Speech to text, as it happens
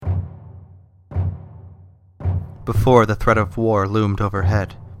before the threat of war loomed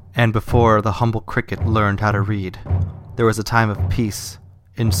overhead, and before the humble cricket learned how to read. There was a time of peace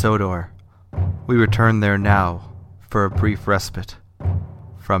in Sodor. We return there now for a brief respite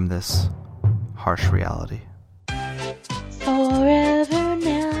from this harsh reality. Forever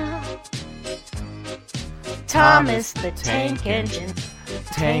now. Thomas the Tank Engine.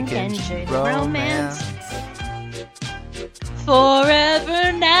 Tank Engine romance.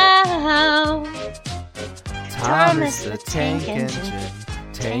 Forever now. Thomas the Tank Engine.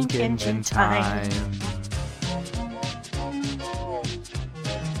 Tank Engine time.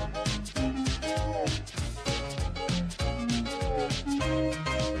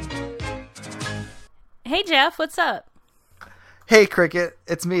 Hey Jeff, what's up? Hey Cricket,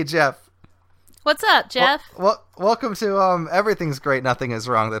 it's me, Jeff. What's up, Jeff? Welcome to Everything's Great, Nothing Is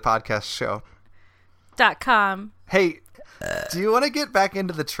Wrong, the podcast show. .com. Hey, do you want to get back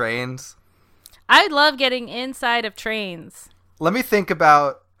into the trains? I love getting inside of trains. Let me think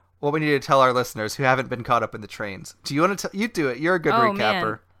about what we need to tell our listeners who haven't been caught up in the trains. Do you want to? You do it. You're a good recapper.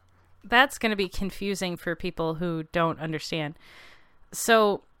 Man. That's going to be confusing for people who don't understand.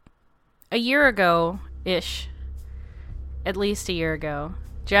 So, a year ago-ish, at least a year ago,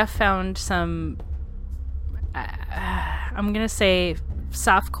 Jeff found some, I'm going to say,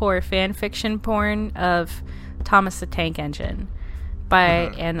 softcore fan fiction porn of Thomas the Tank Engine by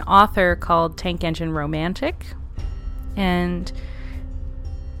an author called Tank Engine Romantic. And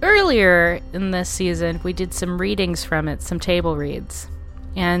earlier in this season, we did some readings from it, some table reads.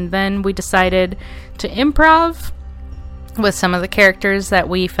 And then we decided to improv with some of the characters that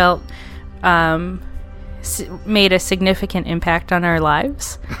we felt made a significant impact on our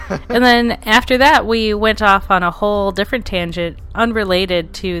lives. And then after that, we went off on a whole different tangent,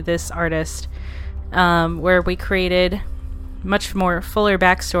 unrelated to this artist, where we created much more fuller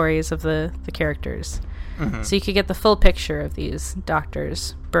backstories of the characters. Mm-hmm. So you could get the full picture of these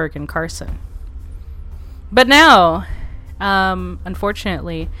doctors, Berg and Carson. But now,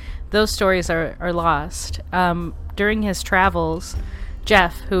 unfortunately, those stories are lost. During his travels,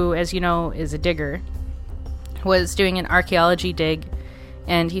 Jeff, who, as you know, is a digger, was doing an archaeology dig,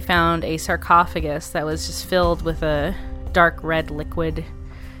 and he found a sarcophagus that was just filled with a dark red liquid.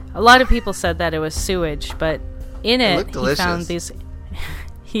 A lot of people said that it was sewage, but in it he found these...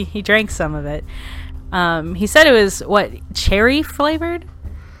 he drank some of it. He said it was, cherry flavored?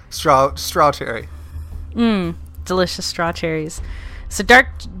 Straw cherry. Delicious straw cherries. So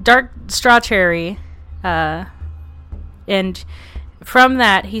dark straw cherry, and from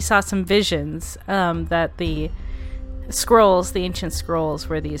that he saw some visions that the ancient scrolls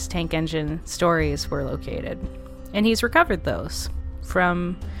where these tank engine stories were located, and he's recovered those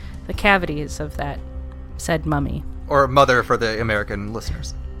from the cavities of that said mummy, or mother for the American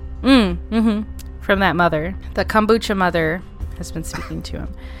listeners. From that mother, the kombucha mother has been speaking to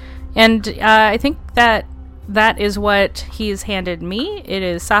him, and I think that is what he's handed me. It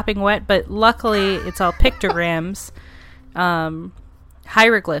is sopping wet, but luckily it's all pictograms,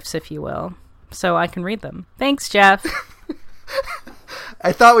 hieroglyphs, if you will, so I can read them. Thanks, Jeff.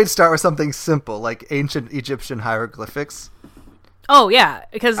 I thought we'd start with something simple, like ancient Egyptian hieroglyphics. Oh, yeah,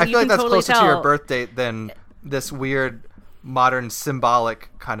 because I feel like that's totally closer to your birth date than this weird, modern, symbolic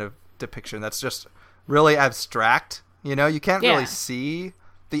kind of depiction that's just really abstract. You know, you can't really see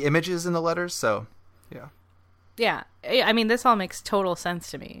the images in the letters, so, yeah. Yeah, I mean, this all makes total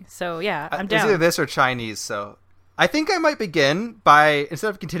sense to me. So, yeah, I'm down. It's either this or Chinese, so... I think I might begin by, instead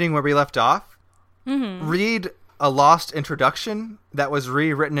of continuing where we left off, read a lost introduction that was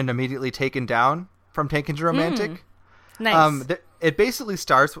rewritten and immediately taken down from Tank Engine Romantic. Nice. It basically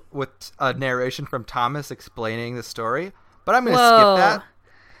starts with a narration from Thomas explaining the story, but I'm going to skip that,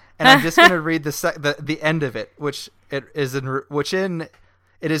 and I'm just going to read the end of it, which it is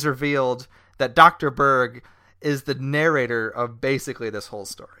revealed that Dr. Berg is the narrator of basically this whole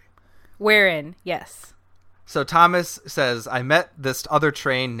story. Wherein, yes. So Thomas says, I met this other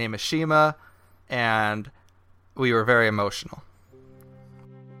train named Ashima, and we were very emotional.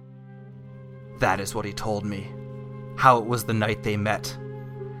 That is what he told me. How it was the night they met.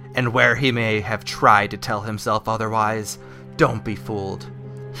 And where he may have tried to tell himself otherwise, don't be fooled.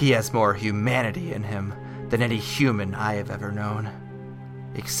 He has more humanity in him than any human I have ever known.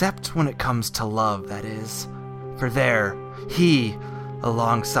 Except when it comes to love, that is. For there, he,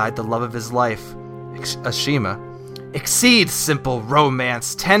 alongside the love of his life, Ashima, exceeds simple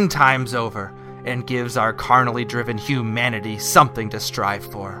romance 10 times over and gives our carnally driven humanity something to strive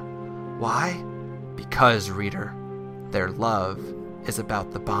for. Why? Because, reader, their love is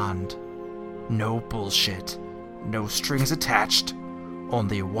about the bond. No bullshit, no strings attached,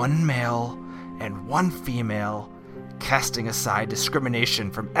 only one male and one female, casting aside discrimination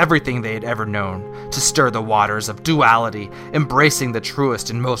from everything they had ever known, to stir the waters of duality, embracing the truest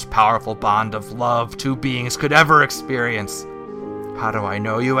and most powerful bond of love two beings could ever experience. How do I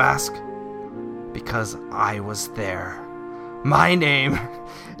know, you ask? Because I was there. My name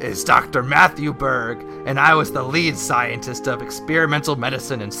is Dr. Matthew Berg, and I was the lead scientist of experimental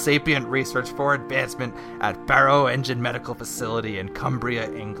medicine and sapient research for advancement at Barrow Engine Medical Facility in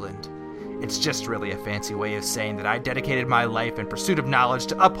Cumbria, England. It's just really a fancy way of saying that I dedicated my life in pursuit of knowledge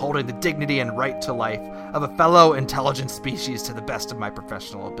to upholding the dignity and right to life of a fellow intelligent species to the best of my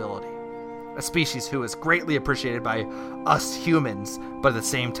professional ability. A species who is greatly appreciated by us humans, but at the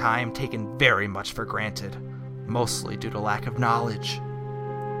same time taken very much for granted, mostly due to lack of knowledge.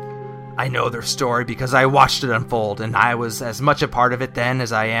 I know their story because I watched it unfold, and I was as much a part of it then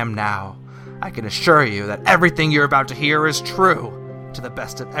as I am now. I can assure you that everything you're about to hear is true, to the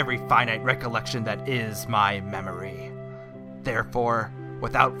best of every finite recollection that is my memory. Therefore,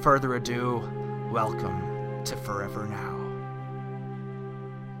 without further ado, welcome to Forever Now.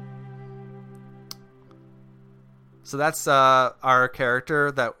 So that's our character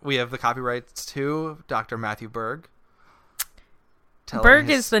that we have the copyrights to, Dr. Matthew Berg. Berg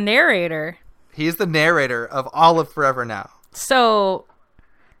is the narrator. He's the narrator of all of Forever Now. So,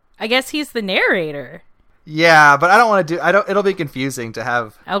 I guess he's the narrator. Yeah, but I don't want to do... it'll be confusing to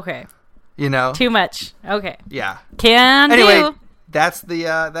have... Okay. You know? Too much. Okay. Yeah. Anyway, that's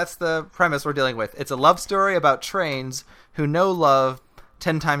the premise we're dealing with. It's a love story about trains who know love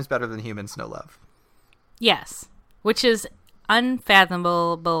 10 times better than humans know love. Yes. Which is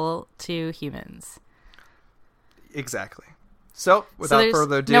unfathomable to humans. Exactly. So, without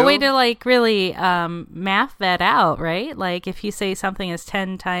further ado... no way to, really math that out, right? Like, if you say something is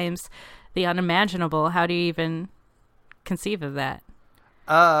 10 times the unimaginable, how do you even conceive of that?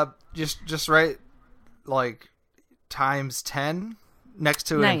 Just write, times 10 next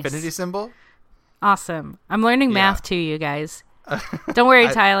to an infinity symbol. Awesome. I'm learning math too, you guys. Don't worry,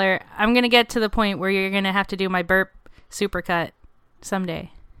 Tyler. I'm going to get to the point where you're going to have to do my burp supercut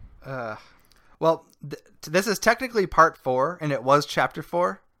someday. Well, this is technically part 4, and it was chapter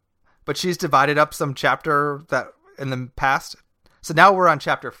 4, but she's divided up some chapter that in the past. So now we're on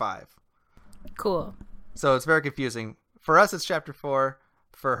chapter 5. Cool. So it's very confusing. For us, it's chapter 4.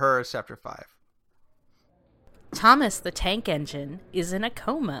 For her, it's chapter 5. Thomas the Tank Engine is in a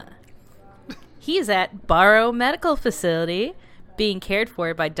coma. He's at Barrow Medical Facility, being cared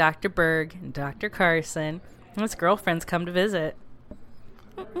for by Dr. Berg and Dr. Carson. And his girlfriends come to visit.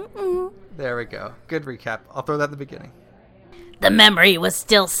 There we go. Good recap. I'll throw that at the beginning. The memory was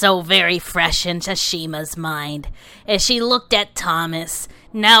still so very fresh in Tashima's mind as she looked at Thomas,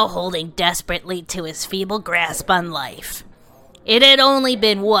 now holding desperately to his feeble grasp on life. It had only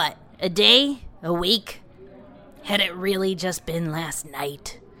been, a day? A week? Had it really just been last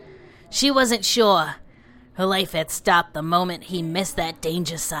night? She wasn't sure. Her life had stopped the moment he missed that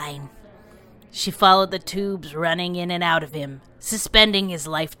danger sign. She followed the tubes running in and out of him, suspending his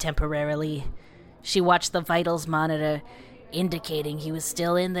life temporarily. She watched the vitals monitor, indicating he was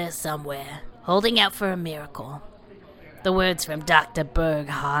still in there somewhere, holding out for a miracle. The words from Dr. Berg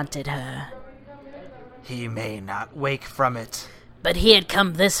haunted her. He may not wake from it. But he had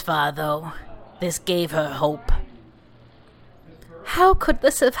come this far, though. This gave her hope. How could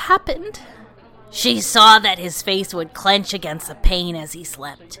this have happened? She saw that his face would clench against the pain as he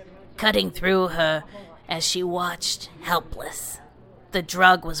slept, cutting through her as she watched, helpless. The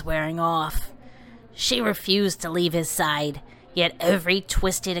drug was wearing off. She refused to leave his side, yet every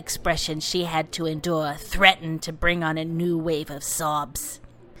twisted expression she had to endure threatened to bring on a new wave of sobs.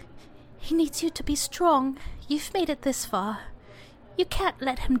 He needs you to be strong. You've made it this far. You can't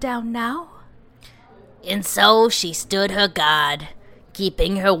let him down now. And so she stood her guard,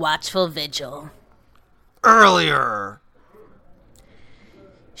 keeping her watchful vigil. Earlier!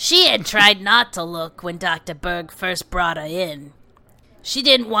 She had tried not to look when Dr. Berg first brought her in. She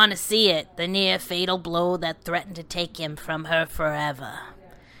didn't want to see it, the near-fatal blow that threatened to take him from her forever.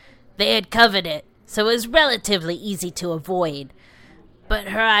 They had covered it, so it was relatively easy to avoid, but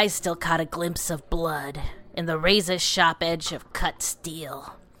her eyes still caught a glimpse of blood and the razor-sharp edge of cut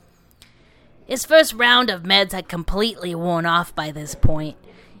steel. His first round of meds had completely worn off by this point,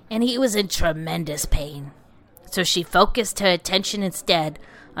 and he was in tremendous pain. So she focused her attention instead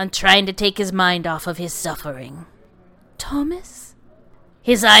on trying to take his mind off of his suffering. Thomas?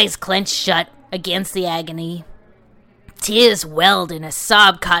 His eyes clenched shut against the agony. Tears welled and a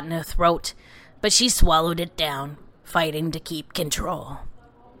sob caught in her throat, but she swallowed it down, fighting to keep control.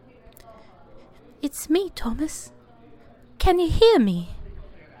 It's me, Thomas. Can you hear me?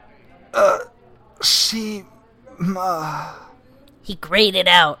 Shima. He grated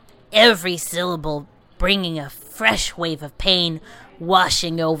out every syllable, bringing a fresh wave of pain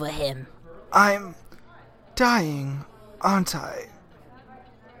washing over him. I'm dying, aren't I?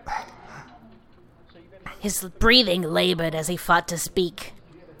 His breathing labored as he fought to speak.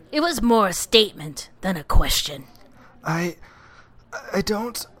 It was more a statement than a question. I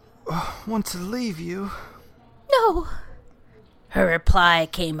don't want to leave you. No. Her reply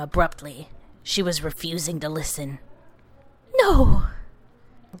came abruptly. She was refusing to listen. No.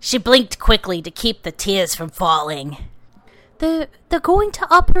 She blinked quickly to keep the tears from falling. They're going to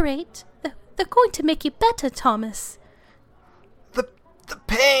operate. They're going to make you better, Thomas. The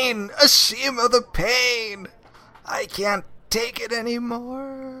pain! Ashima, the pain! I can't take it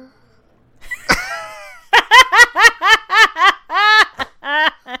anymore.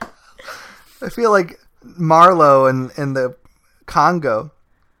 I feel like Marlowe in the Congo.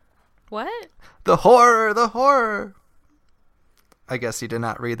 What? The horror, the horror. I guess you did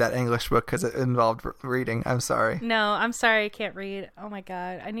not read that English book because it involved reading. I'm sorry. No, I'm sorry, I can't read. Oh my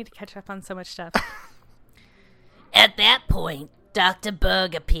god, I need to catch up on so much stuff. At that point, Dr.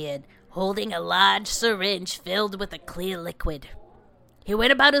 Berg appeared, holding a large syringe filled with a clear liquid. He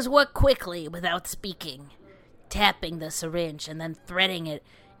went about his work quickly without speaking, tapping the syringe and then threading it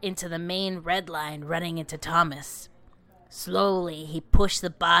into the main red line running into Thomas. Slowly, he pushed the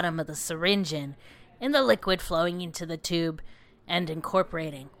bottom of the syringe in, and the liquid flowing into the tube and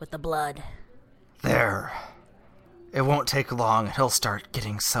incorporating with the blood. There. It won't take long and he'll start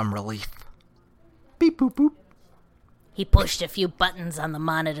getting some relief. Beep boop boop. He pushed a few buttons on the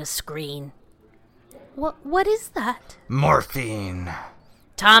monitor screen. What is that? Morphine.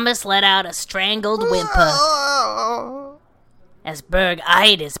 Thomas let out a strangled whimper as Berg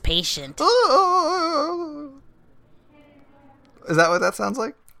eyed his patient. Is that what that sounds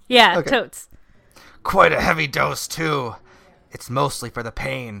like? Yeah, Okay. totes. Quite a heavy dose, too. It's mostly for the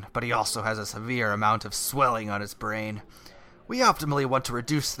pain, but he also has a severe amount of swelling on his brain. We optimally want to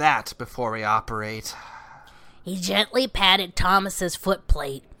reduce that before we operate. He gently patted Thomas's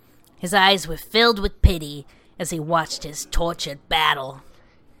footplate. His eyes were filled with pity as he watched his tortured battle.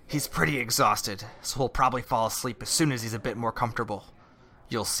 He's pretty exhausted, so he'll probably fall asleep as soon as he's a bit more comfortable.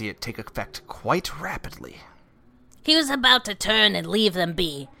 You'll see it take effect quite rapidly. He was about to turn and leave them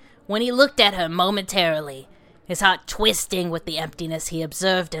be when he looked at her momentarily, his heart twisting with the emptiness he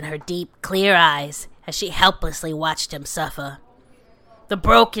observed in her deep, clear eyes as she helplessly watched him suffer. The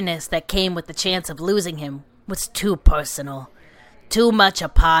brokenness that came with the chance of losing him was too personal, too much a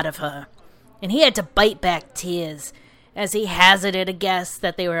part of her, and he had to bite back tears as he hazarded a guess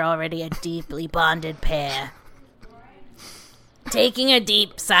that they were already a deeply bonded pair. Taking a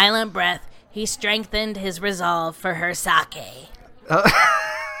deep, silent breath, he strengthened his resolve for her sake.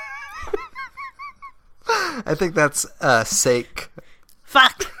 I think that's sake.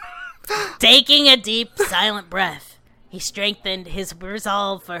 Fuck! Taking a deep, silent breath, he strengthened his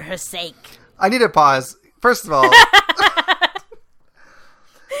resolve for her sake. I need to pause. First of all,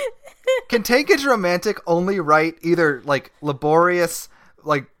 can Tankage Romantic only write either like laborious,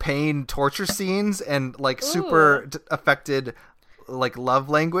 like pain torture scenes and like super affected like love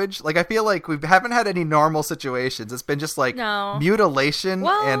language? Like I feel like we haven't had any normal situations. It's been just like mutilation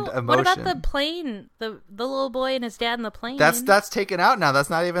and emotion. What about the plane? The little boy and his dad in the plane. That's taken out now.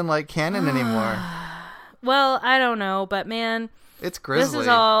 That's not even like canon anymore. Well, I don't know, but man, it's grisly. This is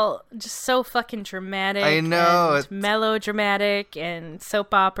all just so fucking dramatic. I know. And melodramatic and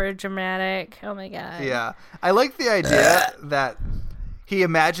soap opera dramatic. Oh my god. Yeah. I like the idea that he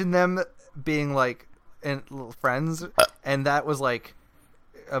imagined them being like little friends, and that was like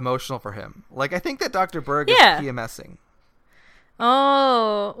emotional for him. Like I think that Dr. Berg is PMSing.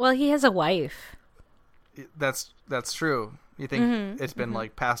 Oh, well, he has a wife. That's true. You think it's been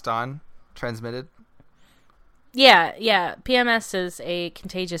like passed on, transmitted? Yeah. PMS is a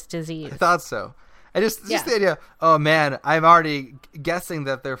contagious disease. I thought so. I just the idea. Oh man, I'm already guessing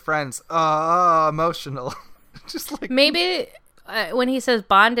that they're friends. Oh, emotional. Just like maybe when he says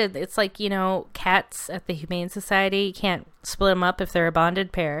bonded, it's like cats at the Humane Society. You can't split them up if they're a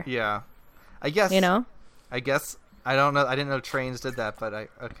bonded pair. Yeah, I guess. I guess I don't know. I didn't know trains did that, but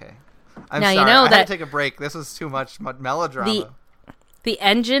okay. I'm sorry. I had to take a break. This was too much melodrama. The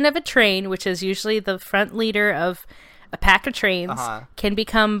engine of a train, which is usually the front leader of a pack of trains, can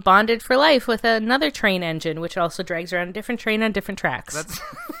become bonded for life with another train engine, which also drags around a different train on different tracks. That's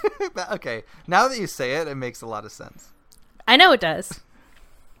okay. Now that you say it, it makes a lot of sense. I know it does.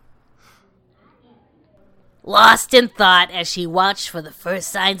 Lost in thought as she watched for the first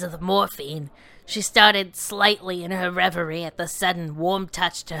signs of the morphine, She started slightly in her reverie at the sudden warm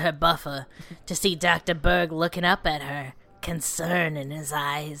touch to her buffer to see Dr. Berg looking up at her, concern in his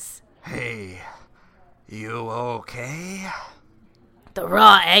eyes. Hey, you okay? The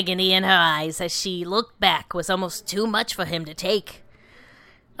raw agony in her eyes as she looked back was almost too much for him to take.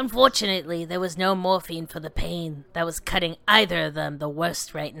 Unfortunately, there was no morphine for the pain that was cutting either of them the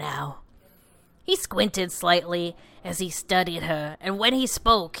worst right now. He squinted slightly as he studied her, and when he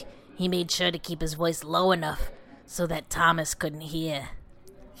spoke, he made sure to keep his voice low enough so that Thomas couldn't hear.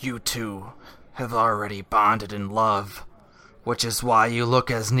 You two have already bonded in love, which is why you look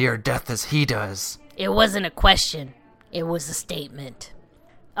as near death as he does. It wasn't a question. It was a statement.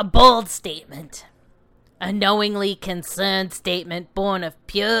 A bold statement. A knowingly concerned statement born of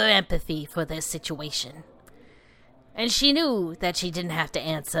pure empathy for their situation. And she knew that she didn't have to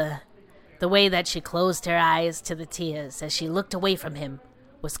answer. The way that she closed her eyes to the tears as she looked away from him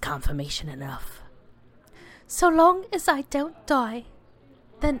was confirmation enough. So long as I don't die,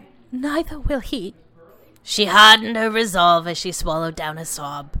 then neither will he. She hardened her resolve as she swallowed down a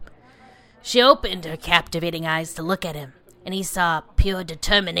sob. She opened her captivating eyes to look at him, and he saw pure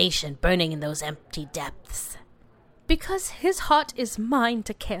determination burning in those empty depths. Because his heart is mine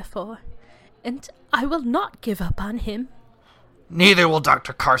to care for, and I will not give up on him. Neither will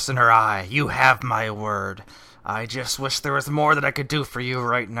Dr. Carson or I. You have my word. I just wish there was more that I could do for you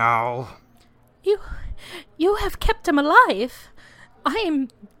right now. You have kept him alive. I am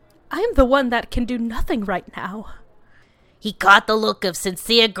the one that can do nothing right now. He caught the look of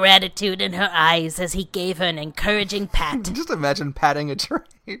sincere gratitude in her eyes as he gave her an encouraging pat. Just imagine patting a train.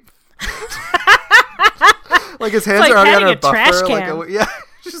 Like his hands like are already on her buffer. Trash can. Yeah,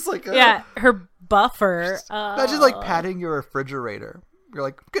 just like her buffer. Imagine like patting your refrigerator. You're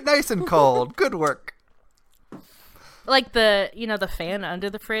like, good, nice and cold. Good work. Like the fan under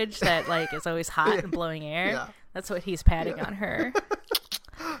the fridge that like is always hot and blowing air. Yeah. That's what he's patting on her.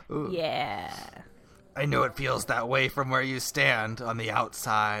 Yeah. I know it feels that way from where you stand on the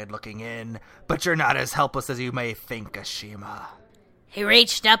outside looking in, but you're not as helpless as you may think, Ashima. He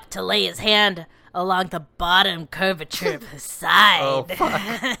reached up to lay his hand along the bottom curvature of his side. Oh,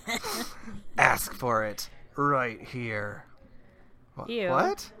 fuck. Ask for it right here. Ew.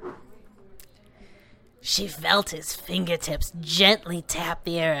 What? She felt his fingertips gently tap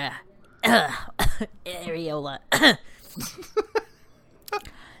the areola.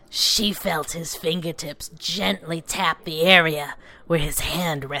 She felt his fingertips gently tap the area where his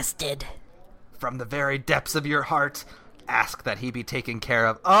hand rested. From the very depths of your heart, ask that he be taken care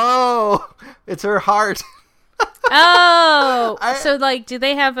of. Oh, it's her heart. Oh, so like, do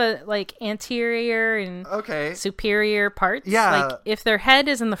they have a like anterior and superior parts? Yeah. Like, if their head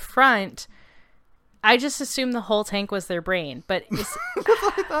is in the front, I just assumed the whole tank was their brain. But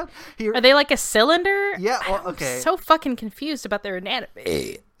are they like a cylinder? Yeah. Well, okay. I'm so fucking confused about their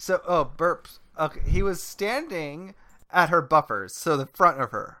anatomy. So, burps. Okay, he was standing at her buffers, so the front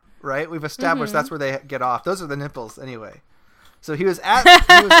of her, right? We've established that's where they get off. Those are the nipples, anyway. So he was at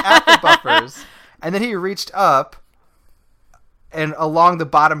the buffers, and then he reached up and along the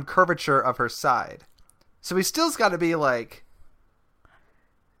bottom curvature of her side. So he still's got to be like.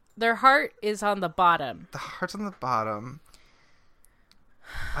 Their heart is on the bottom. The heart's on the bottom.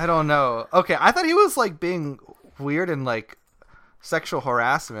 I don't know. Okay, I thought he was like being weird and like sexual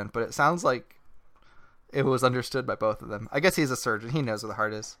harassment, but it sounds like it was understood by both of them. I guess he's a surgeon. He knows where the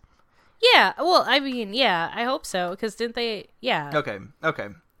heart is. Yeah, well, I mean, yeah, I hope so, because didn't they, yeah. Okay.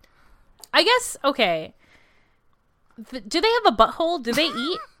 I guess, okay. Do they have a butthole? Do they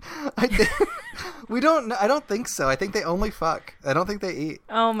eat? I don't think so. I think they only fuck. I don't think they eat.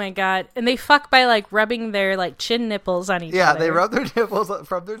 Oh my god. And they fuck by like rubbing their like chin nipples on each other. Yeah, they rub their nipples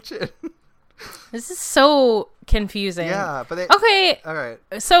from their chin. This is so confusing. Yeah, but they... Okay. All right.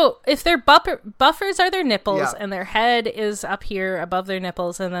 So if their buffers are their nipples and their head is up here above their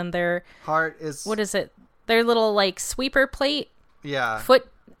nipples and then their... heart is... What is it? Their little like sweeper plate? Yeah. Foot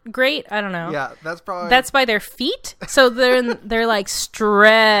grate? I don't know. Yeah, that's probably... That's by their feet? So they're like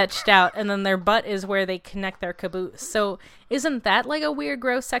stretched out and then their butt is where they connect their caboose. So isn't that like a weird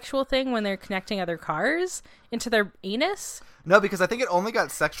gross sexual thing when they're connecting other cars into their anus? No, because I think it only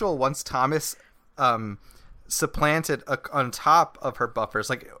got sexual once Thomas supplanted on top of her buffers.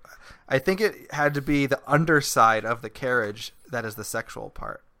 Like, I think it had to be the underside of the carriage that is the sexual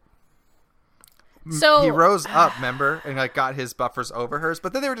part. So he rose up, remember, and like got his buffers over hers,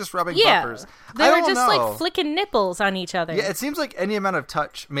 but then they were just rubbing buffers. They were just like flicking nipples on each other. Yeah, it seems like any amount of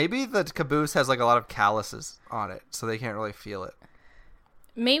touch. Maybe the caboose has like a lot of calluses on it, so they can't really feel it.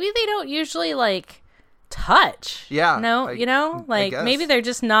 Maybe they don't usually like touch. Yeah. No, you know, like maybe they're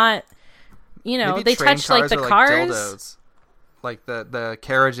just not you know, Maybe they train touch like the are cars. Like dildos. Like the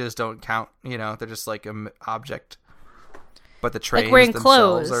carriages don't count. You know, they're just like an object. But the trains like wearing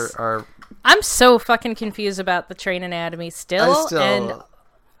themselves clothes. are. I'm so fucking confused about the train anatomy still. And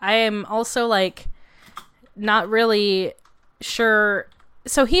I am also like not really sure.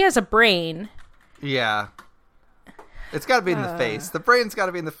 So he has a brain. Yeah. It's got to be in the face. The brain's got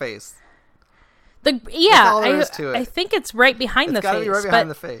to be in the face. I think it's right behind the face. It's got to be right behind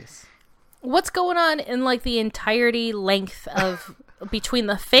the face. What's going on in like the entirety length of between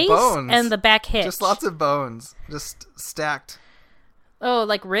the face and the back hitch? Just lots of bones, just stacked. Oh,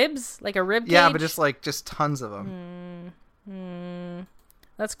 like ribs, like a rib cage? Yeah, but just tons of them.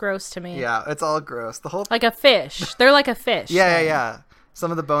 That's gross to me. Yeah, it's all gross. The whole like a fish. They're like a fish. Yeah. Some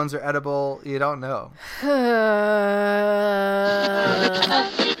of the bones are edible. You don't know.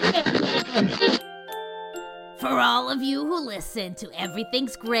 For all of you who listen to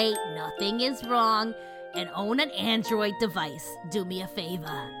Everything's Great, Nothing is Wrong, and own an Android device, do me a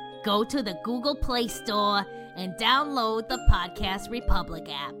favor. Go to the Google Play Store and download the Podcast Republic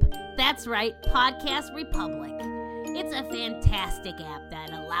app. That's right, Podcast Republic. It's a fantastic app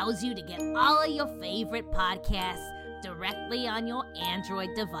that allows you to get all of your favorite podcasts directly on your Android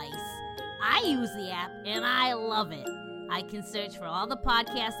device. I use the app and I love it. I can search for all the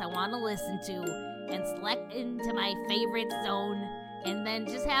podcasts I want to listen to and select into my favorite zone and then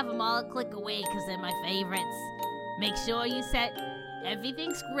just have them all a click away because they're my favorites. Make sure you set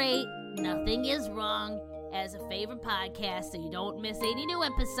Everything's Great, Nothing is Wrong as a favorite podcast so you don't miss any new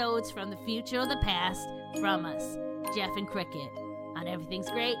episodes from the future or the past from us, Jeff and Cricket. On Everything's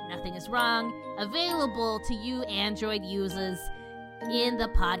Great, Nothing is Wrong, available to you Android users in the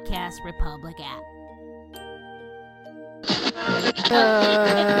Podcast Republic app.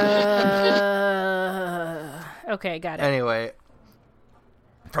 Okay, got it. Anyway,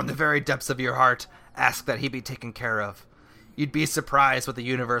 from the very depths of your heart, ask that he be taken care of. You'd be surprised what the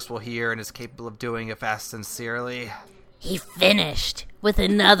universe will hear and is capable of doing if asked sincerely. He finished with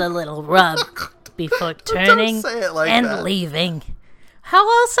another little rub before turning leaving. How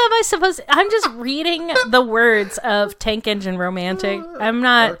else am I supposed to... I'm just reading the words of Tank Engine Romantic. I'm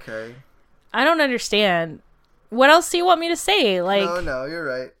not... Okay. I don't understand. What else do you want me to say? Like, No, you're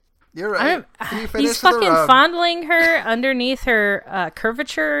right. You're right. He's fucking fondling her underneath her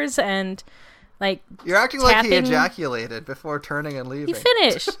curvatures and, like, you're acting like he ejaculated before turning and leaving. He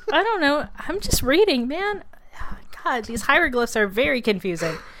finished. I don't know. I'm just reading, man. God, these hieroglyphs are very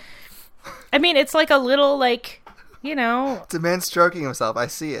confusing. I mean, it's like a little, like, you know... It's a man stroking himself. I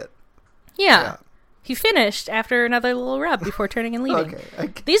see it. Yeah. He finished after another little rub before turning and leaving.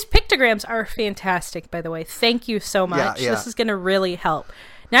 Okay. These pictograms are fantastic, by the way. Thank you so much. Yeah. This is going to really help.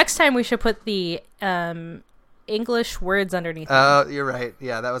 Next time we should put the English words underneath them. Oh, you're right.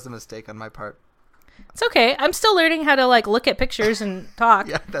 Yeah, that was a mistake on my part. It's okay. I'm still learning how to, like, look at pictures and talk.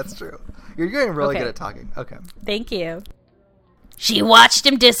 Yeah, that's true. You're getting really good at talking. Okay. Thank you. She watched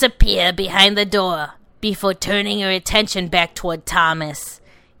him disappear behind the door before turning her attention back toward Thomas.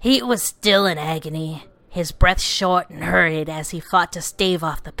 He was still in agony, his breath short and hurried as he fought to stave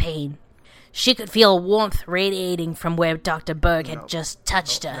off the pain. She could feel warmth radiating from where Dr. Berg had just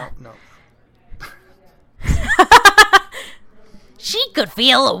touched her. No. She could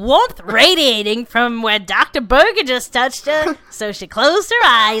feel a warmth radiating from where Dr. Berg had just touched her, so she closed her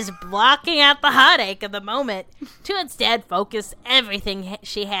eyes, blocking out the heartache of the moment, to instead focus everything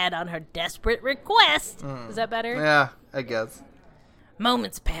she had on her desperate request. Is that better? Yeah, I guess.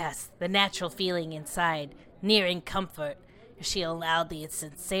 Moments passed, the natural feeling inside, nearing comfort, as she allowed the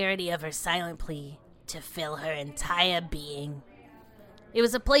sincerity of her silent plea to fill her entire being. It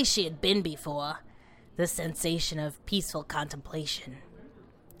was a place she had been before, the sensation of peaceful contemplation,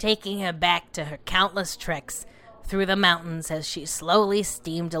 taking her back to her countless treks through the mountains as she slowly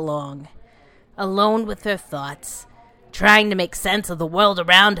steamed along, alone with her thoughts, trying to make sense of the world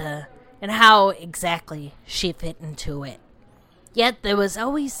around her and how exactly she fit into it. Yet there was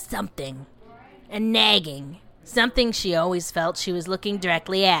always something, a nagging, something she always felt she was looking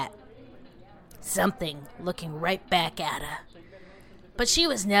directly at, something looking right back at her. But she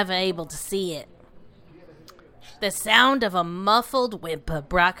was never able to see it. The sound of a muffled whimper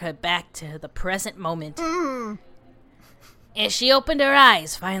brought her back to the present moment. As she opened her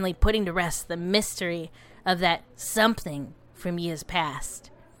eyes, finally putting to rest the mystery of that something from years past.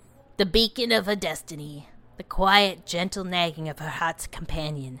 The beacon of her destiny, the quiet, gentle nagging of her heart's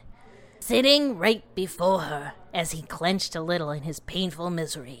companion, sitting right before her as he clenched a little in his painful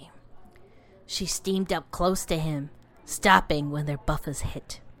misery. She steamed up close to him, stopping when their buffers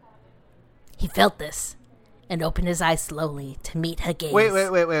hit. He felt this, and opened his eyes slowly to meet her gaze. Wait.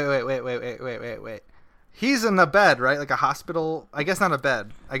 He's in a bed, right? Like a hospital. I guess not a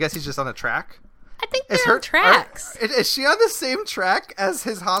bed. I guess he's just on a track. I think they're on tracks. Is she on the same track as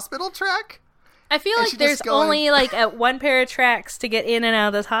his hospital track? I feel like there's only like one pair of tracks to get in and out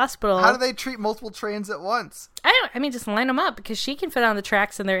of this hospital. How do they treat multiple trains at once? I mean, just line them up because she can fit on the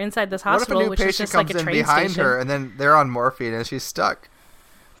tracks and they're inside this hospital, what if a new patient just like a comes in train behind station. her and then they're on morphine and she's stuck?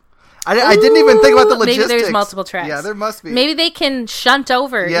 I didn't even think about the logistics. Maybe there's multiple tracks. Yeah, there must be. Maybe they can shunt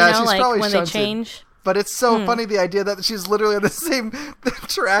over, yeah, she's like probably when shunted. they change. But it's so funny, the idea that she's literally on the same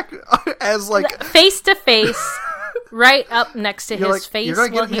track as like... Face to face, right up next to his face. You're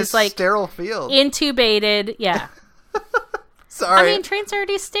going to get in he's his sterile field. Intubated, yeah. Sorry. I mean, trains are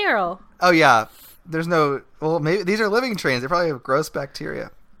already sterile. Oh, yeah. There's no... Well, maybe these are living trains. They probably have gross bacteria.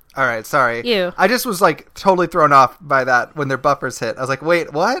 All right, sorry. Ew. I just was like totally thrown off by that when their buffers hit. I was like,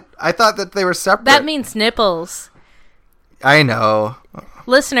 wait, what? I thought that they were separate. That means nipples. I know.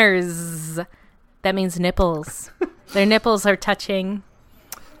 Listeners, that means nipples. Their nipples are touching.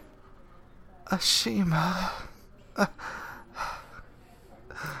 Ashima.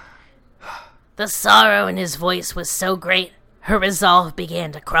 The sorrow in his voice was so great, her resolve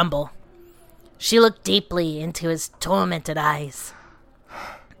began to crumble. She looked deeply into his tormented eyes.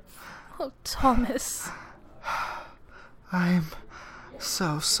 Oh, Thomas. I'm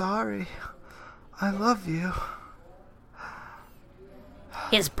so sorry. I love you.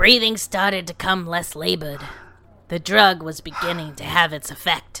 His breathing started to come less labored. The drug was beginning to have its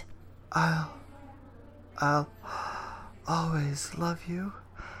effect. I'll always love you.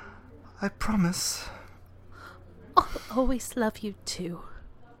 I promise. I'll always love you too.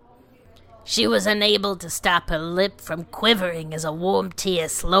 She was unable to stop her lip from quivering as a warm tear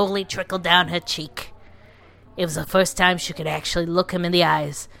slowly trickled down her cheek. It was the first time she could actually look him in the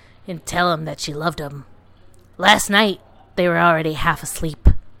eyes and tell him that she loved him. Last night, they were already half asleep.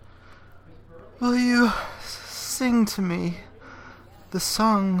 Will you sing to me the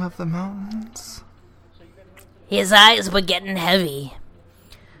song of the mountains? His eyes were getting heavy.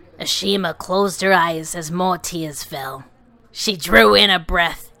 Ashima closed her eyes as more tears fell. She drew in a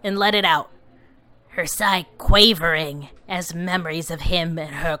breath and let it out, her sigh quavering as memories of him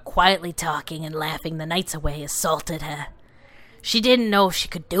and her quietly talking and laughing the nights away assaulted her. She didn't know if she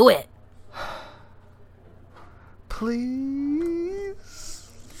could do it. Please?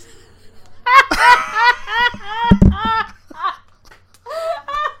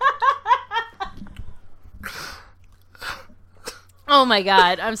 Oh my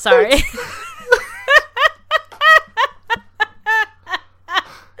god, I'm sorry.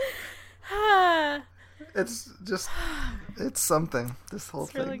 It's something, this whole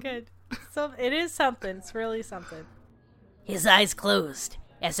It's thing. really good. So it is something. It's really something. His eyes closed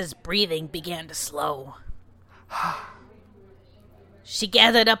as his breathing began to slow. She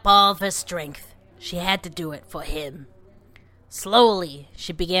gathered up all of her strength. She had to do it for him. Slowly,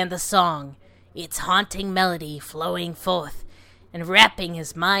 she began the song, its haunting melody flowing forth and wrapping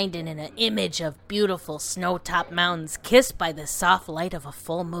his mind in an image of beautiful snow-topped mountains kissed by the soft light of a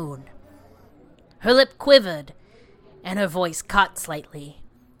full moon. Her lip quivered, and her voice caught slightly,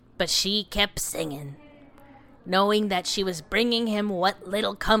 but she kept singing, knowing that she was bringing him what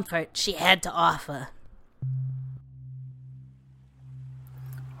little comfort she had to offer.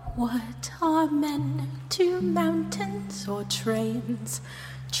 What are men to mountains or trains,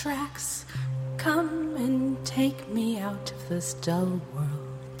 tracks? Come and take me out of this dull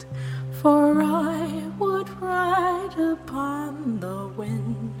world, for I would ride upon the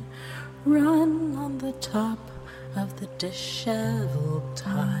wind, run on the top of the disheveled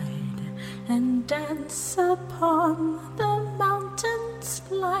tide, and dance upon the mountains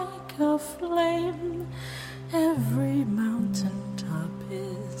like a flame. Every mountaintop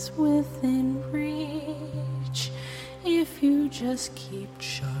is within reach if you just keep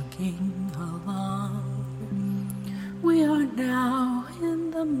chugging along. We are now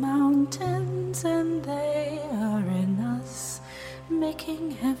in the mountains and they are in us,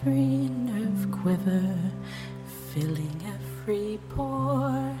 making every nerve quiver, filling every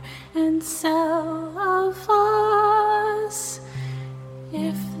pore and cell of us.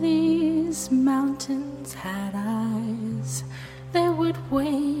 If these mountains had eyes, they would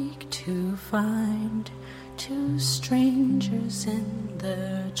wake to find two strangers in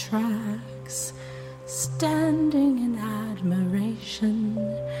their tracks, standing in admiration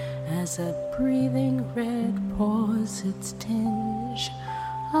as a breathing red pours its tinge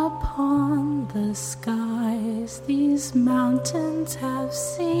upon the skies. These mountains have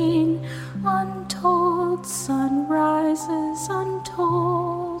seen untold sunrises,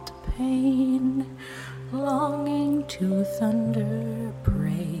 untold pain, longing to thunder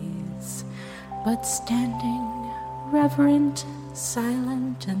praise, but standing reverent,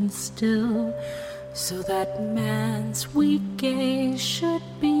 silent, and still, so that man's weak gaze should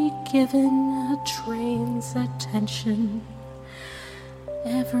be given a train's attention.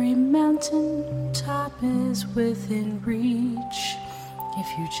 Every mountain top is within reach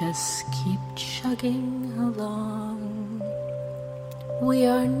if you just keep chugging along. We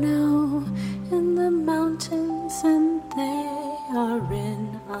are now in the mountains and they are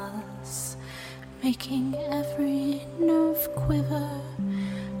in us, making every nerve quiver,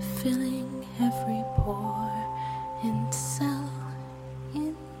 filling every pore and cell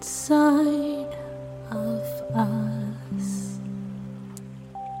inside of us.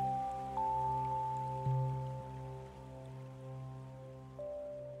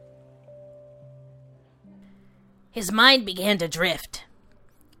 His mind began to drift.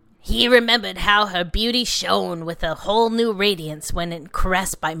 He remembered how her beauty shone with a whole new radiance when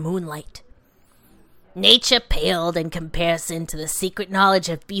caressed by moonlight. Nature paled in comparison to the secret knowledge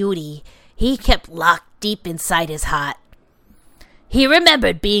of beauty he kept locked deep inside his heart. He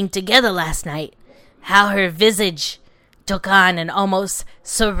remembered being together last night, how her visage took on an almost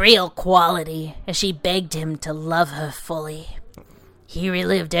surreal quality as she begged him to love her fully. He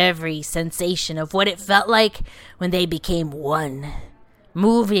relived every sensation of what it felt like when they became one,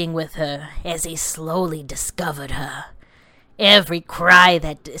 moving with her as he slowly discovered her. Every cry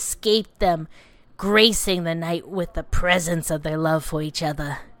that escaped them, gracing the night with the presence of their love for each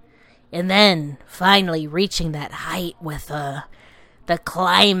other. And then, finally reaching that height with her, the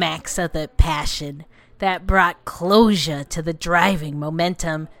climax of the passion that brought closure to the driving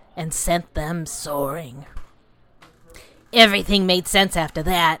momentum and sent them soaring. Everything made sense after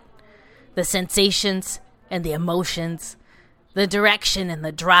that. The sensations and the emotions, the direction and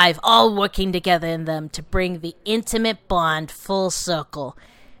the drive, all working together in them to bring the intimate bond full circle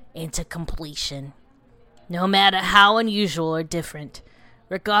into completion. No matter how unusual or different,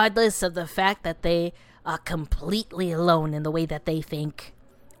 regardless of the fact that they are completely alone in the way that they think.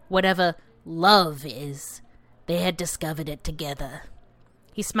 Whatever love is, they had discovered it together.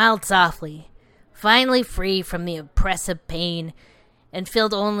 He smiled softly, finally free from the oppressive pain and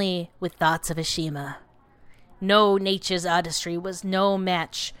filled only with thoughts of Ashima. No nature's artistry was no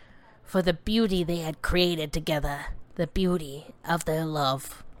match for the beauty they had created together, the beauty of their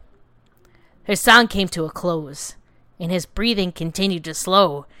love. Her song came to a close, and his breathing continued to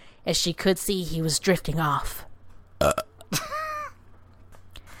slow as she could see he was drifting off.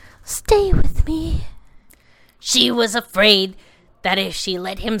 Stay with me. She was afraid that if she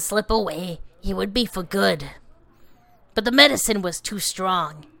let him slip away, he would be for good. But the medicine was too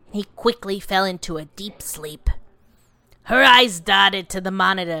strong, and he quickly fell into a deep sleep. Her eyes darted to the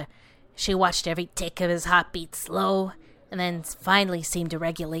monitor. She watched every tick of his heartbeat slow, and then finally seemed to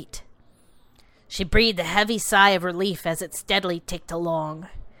regulate. She breathed a heavy sigh of relief as it steadily ticked along.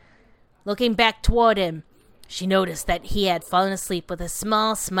 Looking back toward him, she noticed that he had fallen asleep with a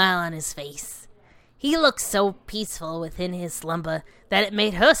small smile on his face. He looked so peaceful within his slumber that it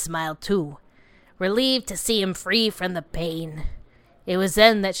made her smile too, relieved to see him free from the pain. It was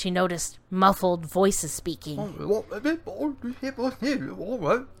then that she noticed muffled voices speaking.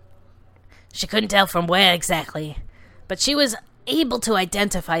 She couldn't tell from where exactly, but she was able to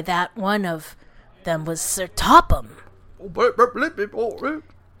identify that one of them was Sir Topham.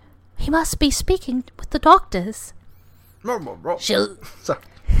 He must be speaking with the doctors.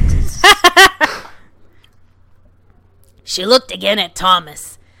 She looked again at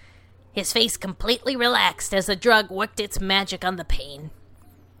Thomas. His face completely relaxed as the drug worked its magic on the pain.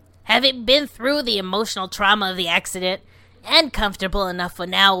 Having been through the emotional trauma of the accident, and comfortable enough for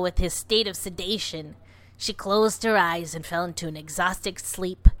now with his state of sedation, she closed her eyes and fell into an exhausted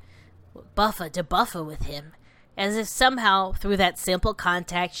sleep, buffer to buffer with him, as if somehow through that simple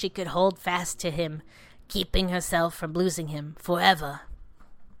contact she could hold fast to him, keeping herself from losing him forever.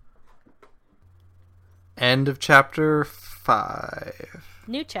 End of chapter 5.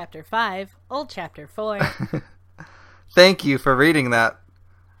 New chapter 5, old chapter 4. Thank you for reading that.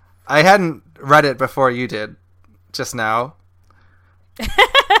 I hadn't read it before you did just now.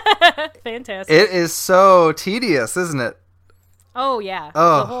 Fantastic. It is so tedious, isn't it? Oh yeah.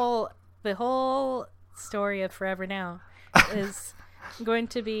 Oh. The whole story of Forever Now is going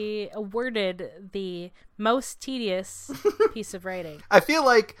to be awarded the most tedious piece of writing. I feel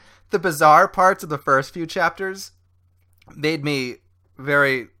like the bizarre parts of the first few chapters made me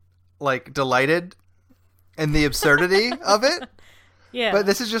very, delighted in the absurdity of it. Yeah. But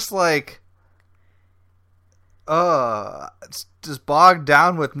this is just it's just bogged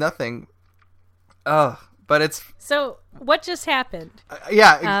down with nothing. But it's So, what just happened?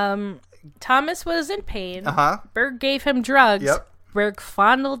 yeah. Thomas was in pain. Uh-huh. Berg gave him drugs. Yep. Berg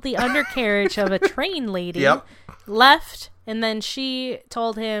fondled the undercarriage of a train lady. Yep. Left, and then she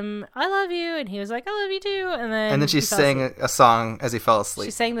told him, "I love you," and he was like, "I love you too." And then she he fell sang asleep. a song as he fell asleep.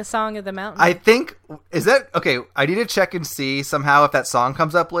 She sang the song of the mountain. I think is that okay. I need to check and see somehow if that song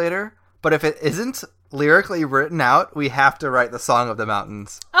comes up later. But if it isn't lyrically written out, we have to write the song of the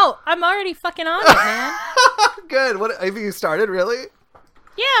mountains. Oh, I'm already fucking on it, man. Good. What have you started? Really?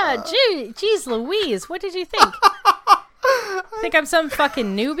 Yeah, geez Louise, what did you think? Think I'm some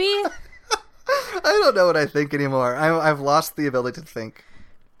fucking newbie? I don't know what I think anymore. I've lost the ability to think.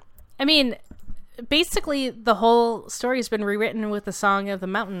 I mean, basically, the whole story's been rewritten with the Song of the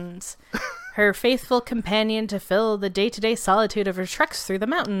Mountains. Her faithful companion to fill the day-to-day solitude of her treks through the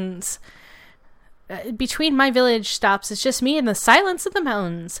mountains. Between my village stops, it's just me and the silence of the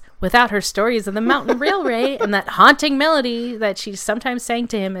mountains. Without her stories of the mountain railway and that haunting melody that she sometimes sang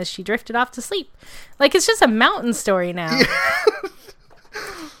to him as she drifted off to sleep. Like, it's just a mountain story now.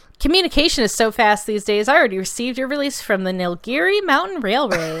 Communication is so fast these days. I already received your release from the Nilgiri Mountain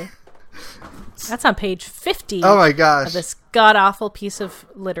Railway. That's on page 50. Oh my gosh. Of this god-awful piece of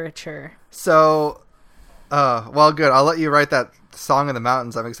literature. So, well, good. I'll let you write that song in the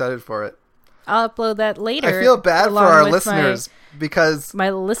mountains. I'm excited for it. I'll upload that later. I feel bad for our listeners because my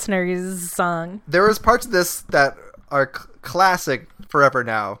listeners' song. There was parts of this that are classic Forever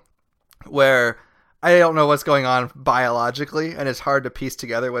Now, where I don't know what's going on biologically, and it's hard to piece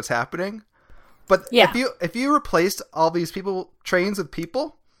together what's happening. But yeah. if you replaced all these trains with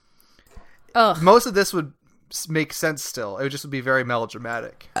people, ugh, most of this would make sense still. It would just be very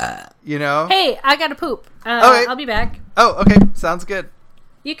melodramatic. You know? Hey, I gotta poop. Okay. I'll be back. Oh, okay. Sounds good.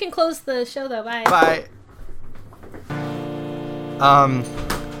 You can close the show, though. Bye. Bye.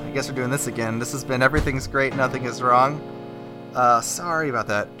 I guess we're doing this again. This has been Everything's Great, Nothing is Wrong. Sorry about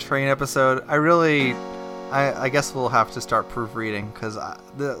that train episode. I guess we'll have to start proofreading because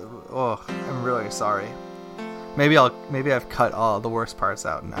I'm really sorry. Maybe I've cut all the worst parts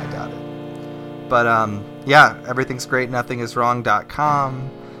out, and I doubt it. But yeah, everything's great, nothing is wrong.com,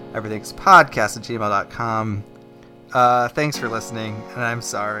 everything's podcast at gmail.com. Thanks for listening, and I'm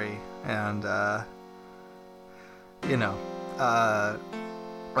sorry, and you know,